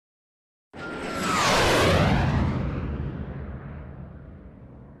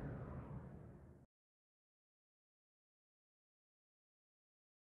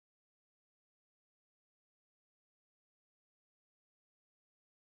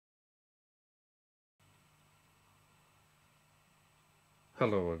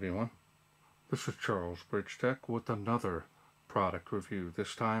Hello everyone, this is Charles BridgTec with another product review,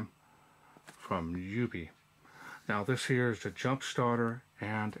 this time from UIBI. Now this here is the jump starter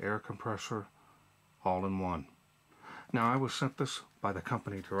and air compressor all in one. Now I was sent this by the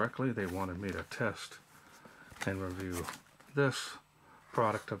company directly. They wanted me to test and review this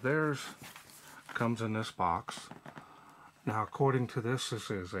product of theirs. Comes in this box. Now according to this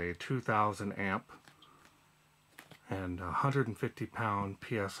is a 2000 amp and 150 pound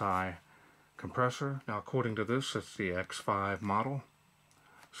PSI compressor. Now according to this, it's the X5 model.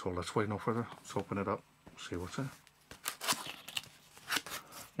 So let's wait no further. Let's open it up, see what's in.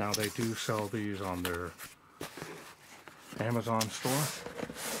 Now they do sell these on their Amazon store.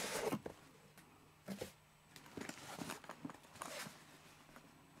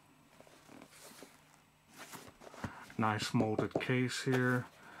 Nice molded case here.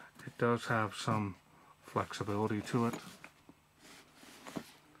 It does have some flexibility to it.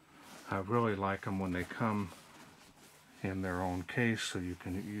 I really like them when they come in their own case, so you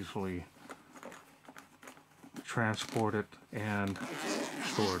can easily transport it and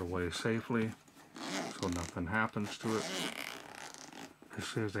store it away safely so nothing happens to it.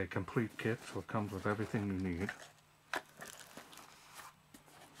 This is a complete kit, so it comes with everything you need.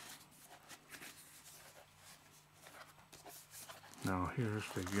 Now here's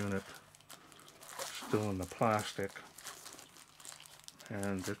the unit, still in the plastic,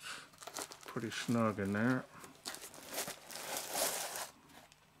 and it's pretty snug in there.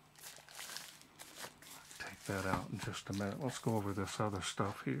 Take that out in just a minute. Let's go over this other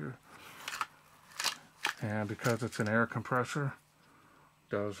stuff here. And because it's an air compressor,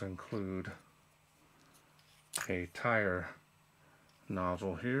 it does include a tire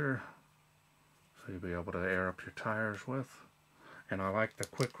nozzle here, so you'll be able to air up your tires with. And I like the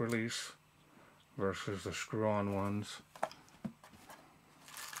quick release versus the screw-on ones.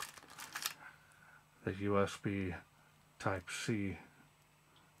 The USB Type-C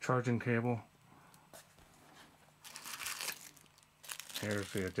charging cable.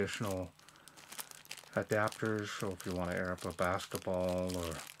 Here's the additional adapters, so if you want to air up a basketball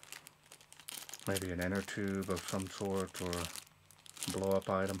or maybe an inner tube of some sort or a blow-up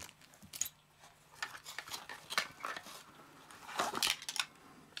item.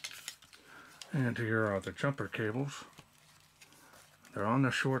 And here are the jumper cables. They're on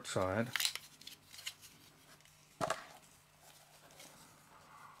the short side.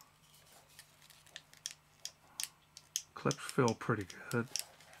 Clips feel pretty good.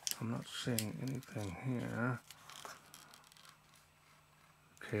 I'm not seeing anything here.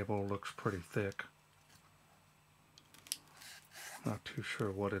 Cable looks pretty thick. Not too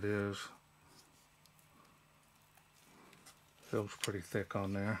sure what it is. Feels pretty thick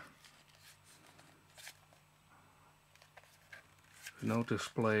on there. No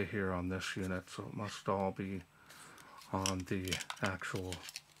display here on this unit, so it must all be on the actual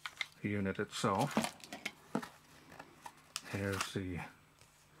unit itself. Here's the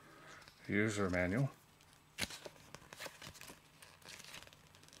user manual.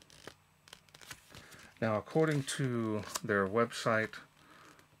 Now according to their website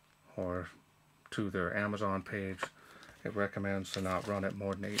or to their Amazon page, it recommends to not run it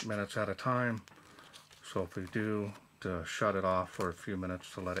more than 8 minutes at a time. So if we do, to shut it off for a few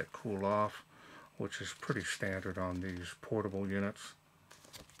minutes to let it cool off, which is pretty standard on these portable units.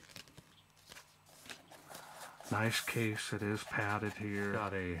 Nice case, it is padded here.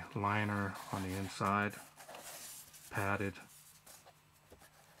 Got a liner on the inside, padded.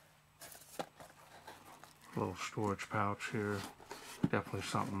 Little storage pouch here. Definitely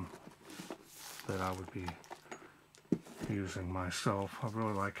something that I would be using myself. I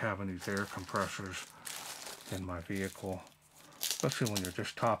really like having these air compressors in my vehicle, especially when you're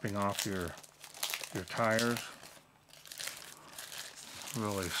just topping off your tires.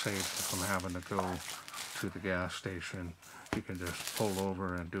 Really saves you from having to go to the gas station. You can just pull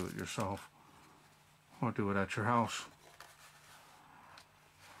over and do it yourself, or do it at your house.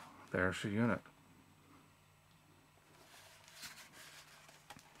 There's the unit.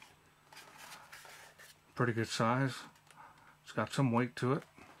 Pretty good size. It's got some weight to it.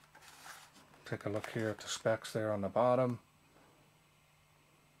 Take a look here at the specs there on the bottom.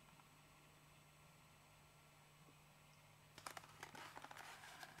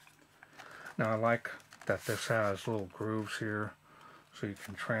 Now I like that this has little grooves here, so you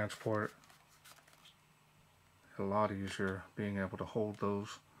can transport it a lot easier, being able to hold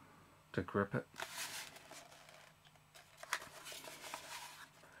those to grip it.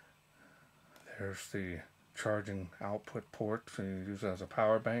 There's the charging output port, so you use it as a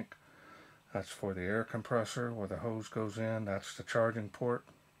power bank. That's for the air compressor where the hose goes in. That's the charging port.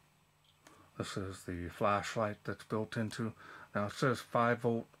 This is the flashlight that's built into. Now it says 5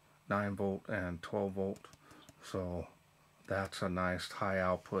 volt, 9 volt, and 12 volt. So that's a nice high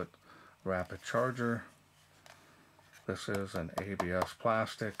output rapid charger. This is an ABS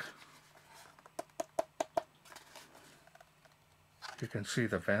plastic. You can see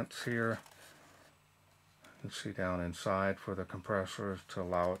the vents here. You can see down inside for the compressors to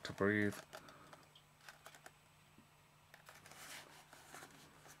allow it to breathe.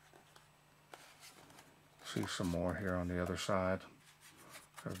 See some more here on the other side.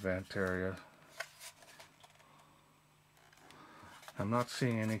 A vent area. I'm not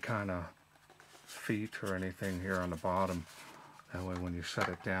seeing any kind of feet or anything here on the bottom. That way when you set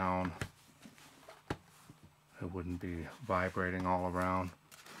it down, it wouldn't be vibrating all around.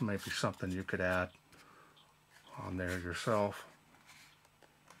 Maybe something you could add on there yourself.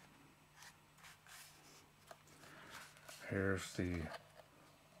 Here's the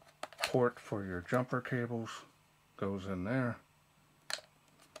port for your jumper cables. Goes in there.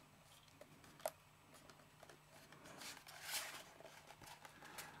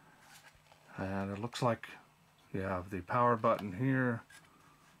 And it looks like you have the power button here,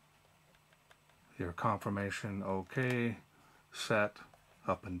 your confirmation OK, set,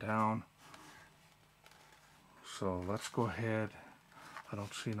 up and down. So let's go ahead. I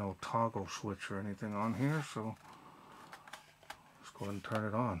don't see no toggle switch or anything on here, so let's go ahead and turn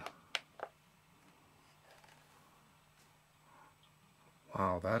it on.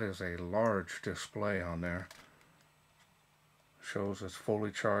 Wow, that is a large display on there. Shows it's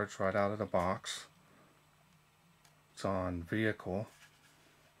fully charged right out of the box. It's on vehicle,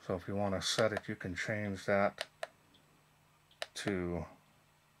 so if you want to set it, you can change that to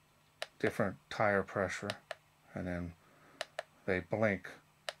different tire pressure, and then they blink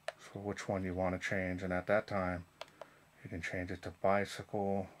for which one you want to change, and at that time you can change it to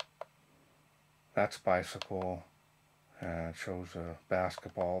bicycle. That's bicycle, and it shows a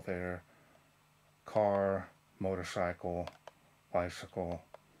basketball there, car, motorcycle, bicycle,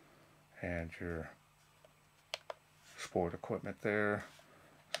 and your sport equipment there.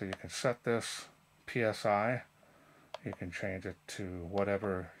 So you can set this PSI. You can change it to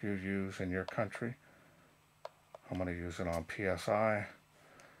whatever you use in your country. I'm going to use it on PSI.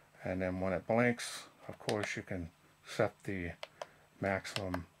 And then when it blinks, of course, you can set the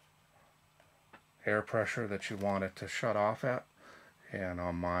maximum air pressure that you want it to shut off at. And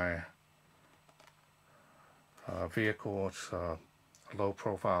on my vehicle, it's a low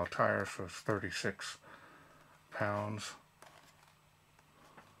profile tire, so it's 36 pounds.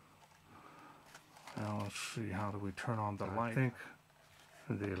 Now let's see, how do we turn on the light? I think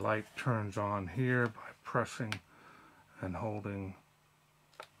the light turns on here by pressing and holding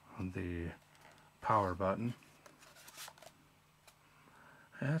the power button.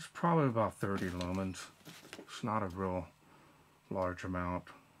 And it's probably about 30 lumens. It's not a real large amount.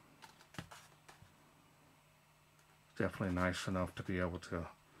 Definitely nice enough to be able to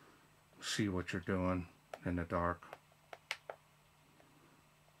see what you're doing in the dark.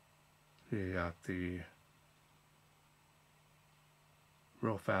 You got the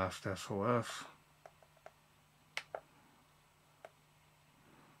real fast SOS.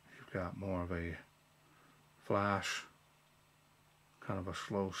 You've got more of a flash, kind of a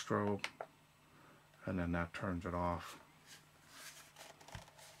slow strobe, and then that turns it off.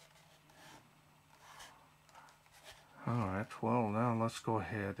 Alright, well now let's go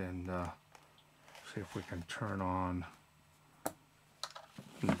ahead and see if we can turn on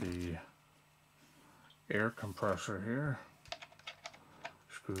the air compressor here.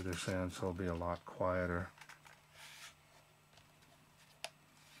 Screw this in so it'll be a lot quieter.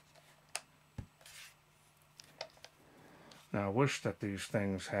 Now I wish that these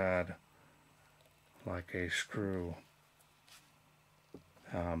things had like a screw,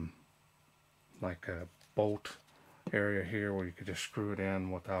 like a bolt area here where you could just screw it in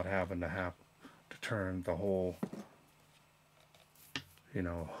without having to turn the whole, you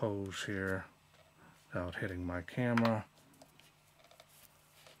know, hose here without hitting my camera.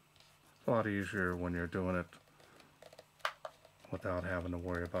 It's a lot easier when you're doing it without having to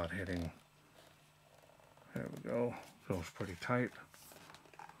worry about hitting. There we go. Feels pretty tight.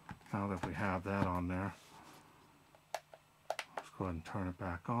 Now that we have that on there, let's go ahead and turn it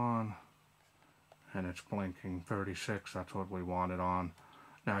back on. And it's blinking 36. That's what we want it on.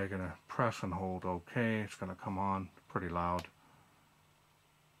 Now you're going to press and hold OK. It's going to come on pretty loud.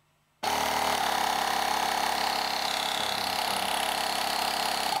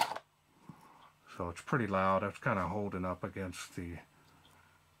 So it's pretty loud. It's kind of holding up against the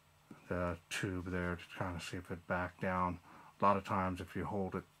tube there to kind of see if it backed down. A lot of times if you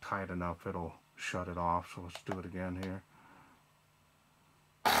hold it tight enough, it'll shut it off. So let's do it again here.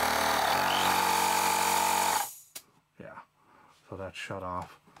 Yeah, so that's shut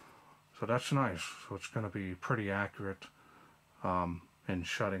off. So that's nice. So it's going to be pretty accurate in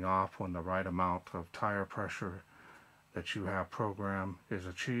shutting off when the right amount of tire pressure that you have programmed is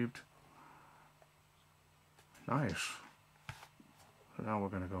achieved. Nice. So now we're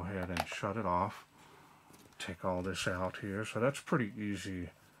going to go ahead and shut it off. Take all this out here. So that's pretty easy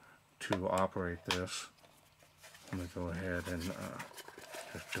to operate this. Let me go ahead and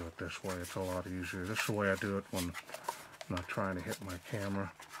just do it this way. It's a lot easier. This is the way I do it when I'm not trying to hit my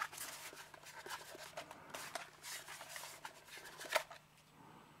camera.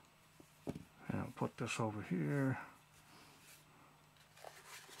 And I'll put this over here.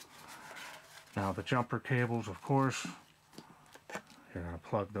 Now the jumper cables, of course, you're going to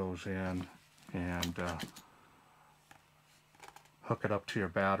plug those in and hook it up to your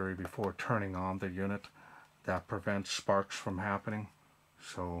battery before turning on the unit. That prevents sparks from happening,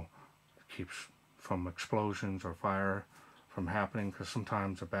 so it keeps from explosions or fire from happening, because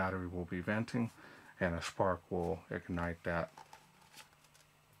sometimes the battery will be venting and a spark will ignite that.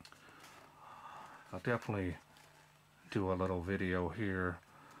 I'll definitely do a little video here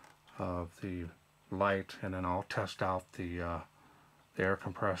of the light, and then I'll test out the air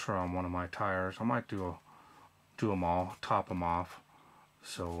compressor on one of my tires. I might do them all, top them off.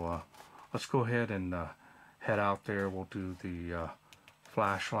 So let's go ahead and head out there. We'll do the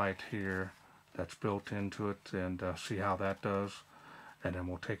flashlight here that's built into it and see how that does, and then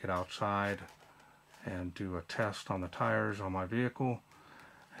we'll take it outside and do a test on the tires on my vehicle,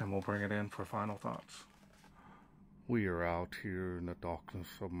 and we'll bring it in for final thoughts. We are out here in the darkness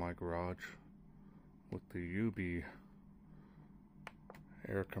of my garage with the UIBI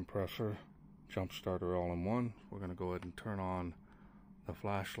air compressor jump starter all-in-one. We're going to go ahead and turn on the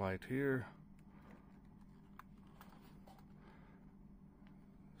flashlight here.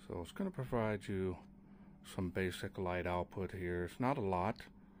 So it's going to provide you some basic light output here. It's not a lot.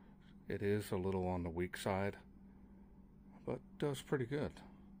 It is a little on the weak side, but does pretty good.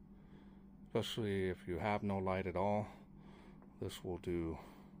 Especially if you have no light at all, this will do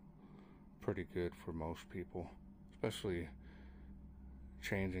pretty good for most people. Especially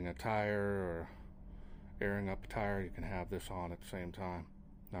changing a tire or airing up a tire, you can have this on at the same time.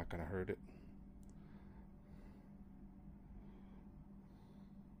 Not going to hurt it.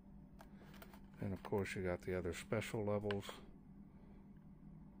 And of course you got the other special levels.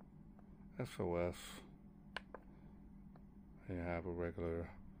 SOS. You have a regular,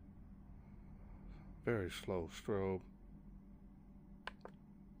 very slow strobe.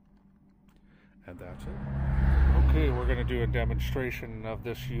 And that's it. Okay, we're going to do a demonstration of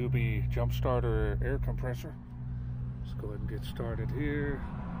this UIBI jump starter air compressor. Let's go ahead and get started here.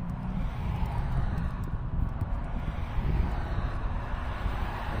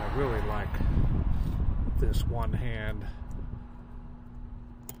 And I really like this one-hand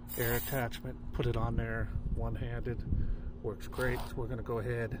air attachment. Put it on there one-handed. Works great. So we're going to go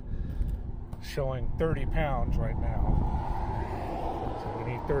ahead, showing 30 pounds right now. So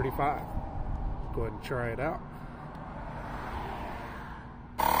we need 35. Let's go ahead and try it out.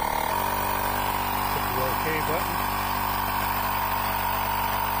 Hit the OK button.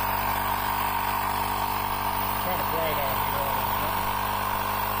 Kind of bright out here.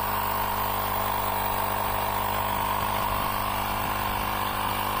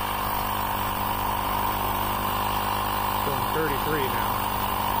 Going 33 now.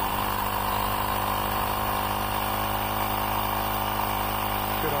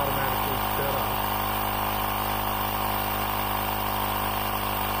 Should automatically set up.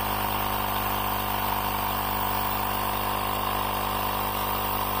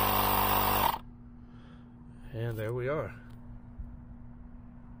 And there we are.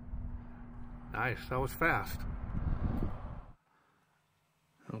 Nice, that was fast.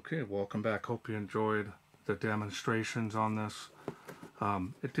 Okay, welcome back. Hope you enjoyed the demonstrations on this.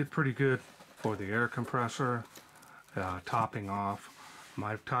 It did pretty good for the air compressor, topping off.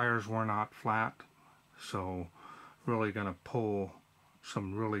 My tires were not flat, so really going to pull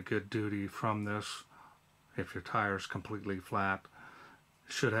some really good duty from this. If your tire's completely flat,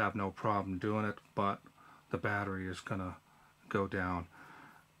 should have no problem doing it, but the battery is going to go down.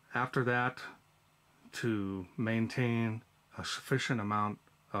 After that, to maintain a sufficient amount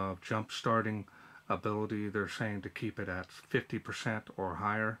of jump starting ability, they're saying to keep it at 50% or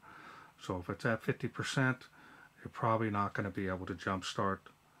higher. So if it's at 50%, you're probably not going to be able to jump start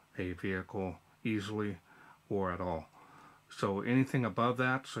a vehicle easily or at all. So anything above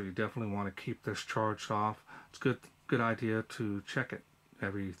that, so you definitely want to keep this charged off. It's good idea to check it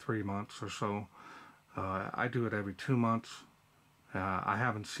every 3 months or so. I do it every 2 months. I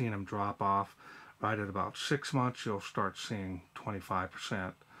haven't seen them drop off. Right at about 6 months, you'll start seeing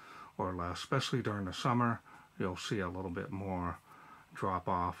 25% or less, especially during the summer. You'll see a little bit more drop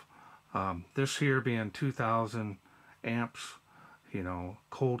off. This here being 2000 amps, you know,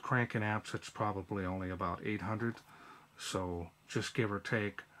 cold cranking amps, it's probably only about 800. So just give or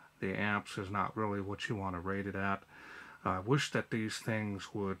take, the amps is not really what you want to rate it at. I wish that these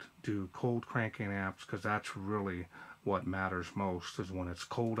things would do cold cranking amps, because that's really what matters most, is when it's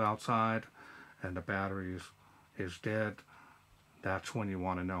cold outside and the battery is dead. That's when you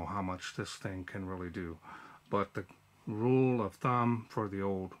want to know how much this thing can really do. But the rule of thumb for the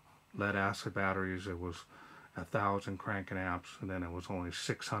old lead acid batteries, it was 1000 cranking amps, and then it was only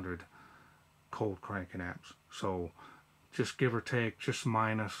 600 cold cranking amps. So just give or take, just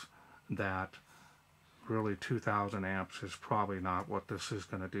minus that, really 2000 amps is probably not what this is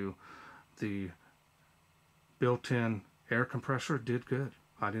going to do. The built-in air compressor did good.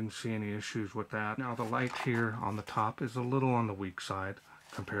 I didn't see any issues with that. Now the light here on the top is a little on the weak side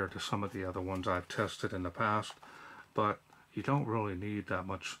compared to some of the other ones I've tested in the past, but you don't really need that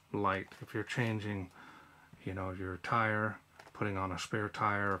much light if you're changing, you know, your tire, putting on a spare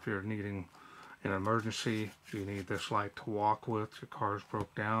tire. If you're needing an emergency, you need this light to walk with, your car's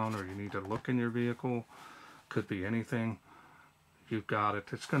broke down, or you need to look in your vehicle, could be anything, you've got it.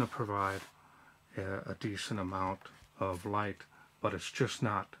 It's going to provide a decent amount of light, but it's just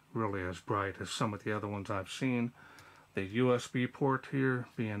not really as bright as some of the other ones I've seen. The USB port here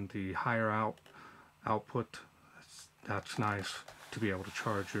being the higher output, that's nice to be able to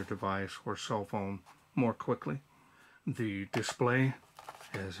charge your device or cell phone more quickly. The display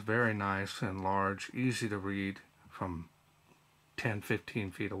is very nice and large, easy to read from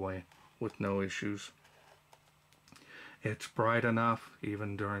 10-15 feet away with no issues. It's bright enough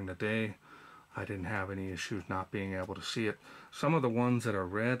even during the day. I didn't have any issues not being able to see it. Some of the ones that are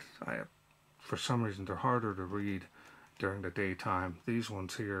red, for some reason they're harder to read during the daytime. These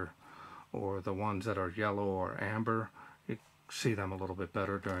ones here, or the ones that are yellow or amber, you see them a little bit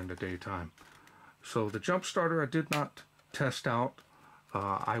better during the daytime. So the jump starter I did not test out.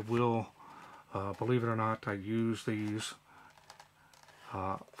 I will, believe it or not, I use these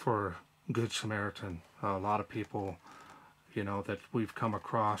for Good Samaritan. A lot of people, you know, that we've come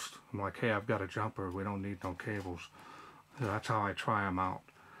across, I'm like, hey, I've got a jumper, we don't need no cables. That's how I try them out.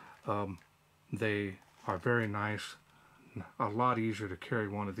 They are very nice, a lot easier to carry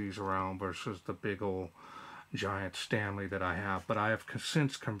one of these around versus the big old giant Stanley that I have. But I have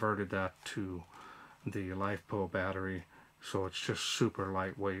since converted that to the LiFePro battery, so it's just super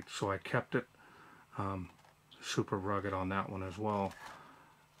lightweight. So I kept it super rugged on that one as well.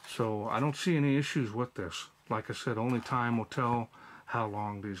 So I don't see any issues with this. Like I said, only time will tell how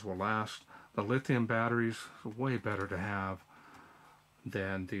long these will last. The lithium batteries are way better to have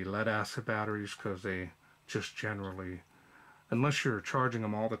than the lead acid batteries, because they just generally, unless you're charging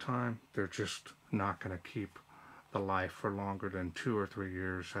them all the time, they're just not going to keep the life for longer than 2 or 3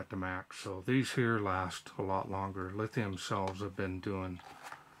 years at the max. So these here last a lot longer. Lithium cells have been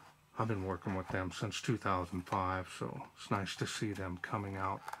I've been working with them since 2005, so it's nice to see them coming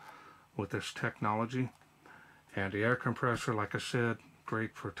out with this technology. And the air compressor, like I said,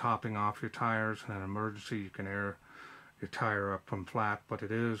 great for topping off your tires. In an emergency, you can air your tire up from flat, but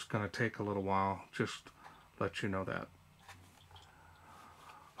it is going to take a little while. Just let you know that.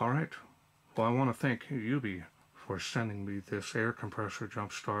 Alright, well, I want to thank UIBI for sending me this air compressor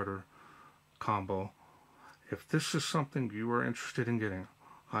jump starter combo. If this is something you are interested in getting,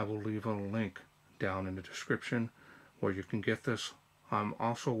 I will leave a link down in the description where you can get this. I'm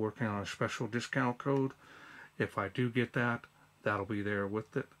also working on a special discount code. If I do get that, that'll be there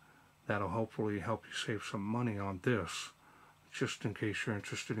with it. That'll hopefully help you save some money on this, just in case you're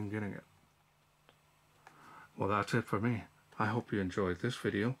interested in getting it. Well, that's it for me. I hope you enjoyed this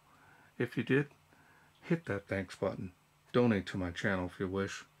video. If you did, hit that thanks button. Donate to my channel if you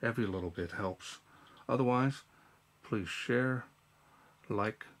wish. Every little bit helps. Otherwise, please share,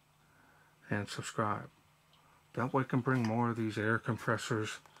 like, and subscribe. That way I can bring more of these air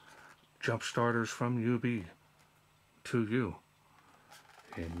compressors, jump starters from UIBI to you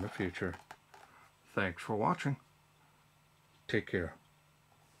in the future. Thanks for watching. Take care.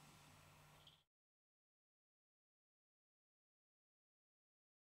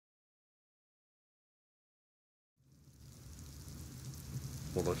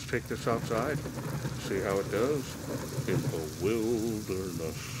 Well, let's take this outside, see how it does in the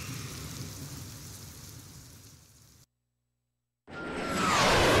wilderness.